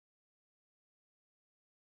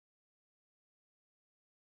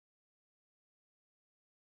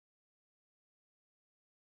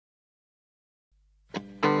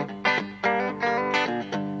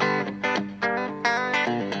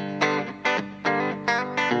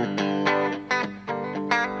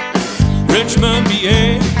Richmond,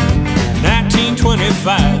 VA,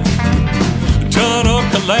 1925. The tunnel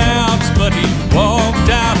collapsed, but he walked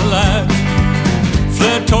out alive.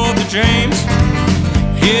 Fled toward the James,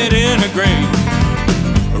 hid in a grave.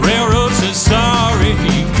 Railroad said sorry,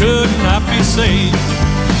 he could not be saved.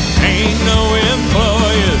 Ain't no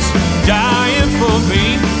employers dying for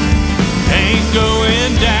me. Ain't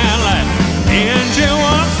going down like engine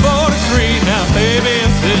 143. Now baby,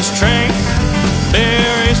 if this train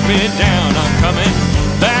buries me down, I'm coming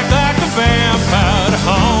back like a vampire to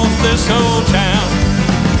haunt this old town.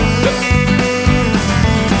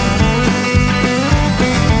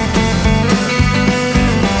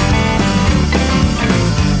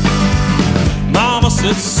 Mama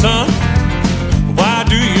said, son, why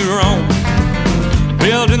do you roam?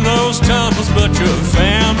 Building those tunnels, but your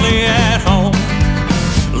family at home.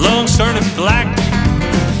 Lungs turning black,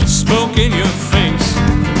 smoke in your face.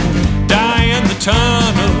 Die in the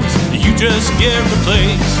tunnels, you just get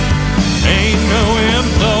replaced. Ain't no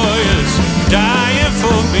employers dying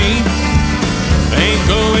for me. Ain't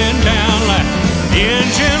going down like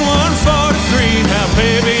engine 143. Now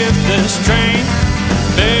baby, if this train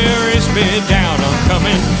buries me down, I'm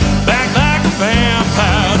coming back like a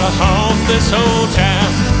vampire to haunt this old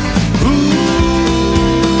town.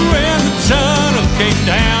 Ooh, and the tunnel came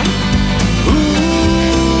down.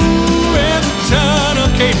 Ooh, and the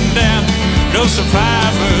tunnel came down. No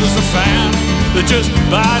survivors were found, they're just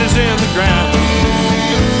bodies in the ground.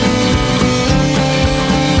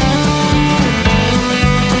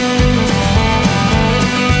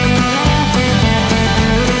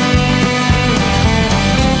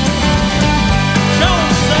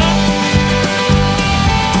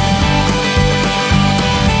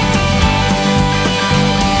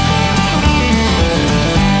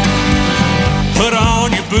 Put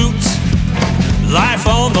on your boots, life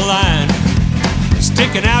on the line,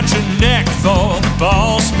 sticking out your neck for the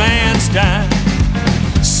boss man's dime.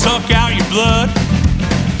 Suck out your blood,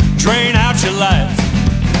 drain out your life,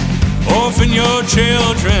 orphan your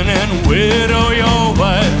children and widow your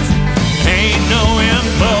wife. Ain't no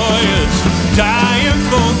employers dying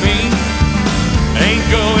for me. Ain't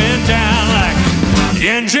going down like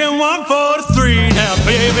engine 143. Now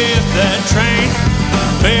baby, if that train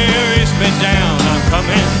buries me down, I'm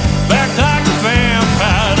coming back like a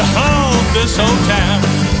vampire to haunt this old town.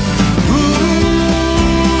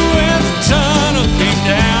 Ooh, and the tunnel came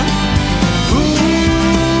down.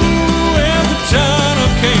 Ooh, and the tunnel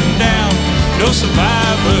came down. No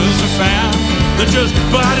survivors are found, they're just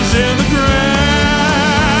bodies in the ground.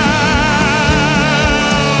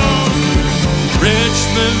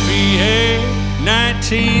 Richmond, VA,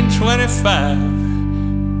 1925.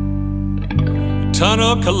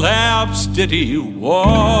 Tunnel collapsed, did he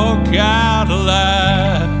walk out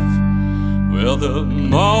alive? Well, the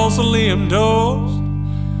mausoleum doors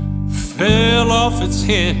fell off its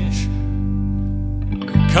hinge,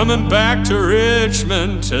 coming back to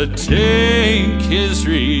Richmond to take his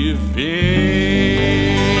revenge.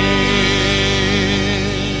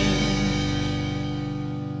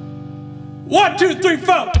 1, 2, 3,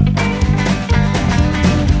 4.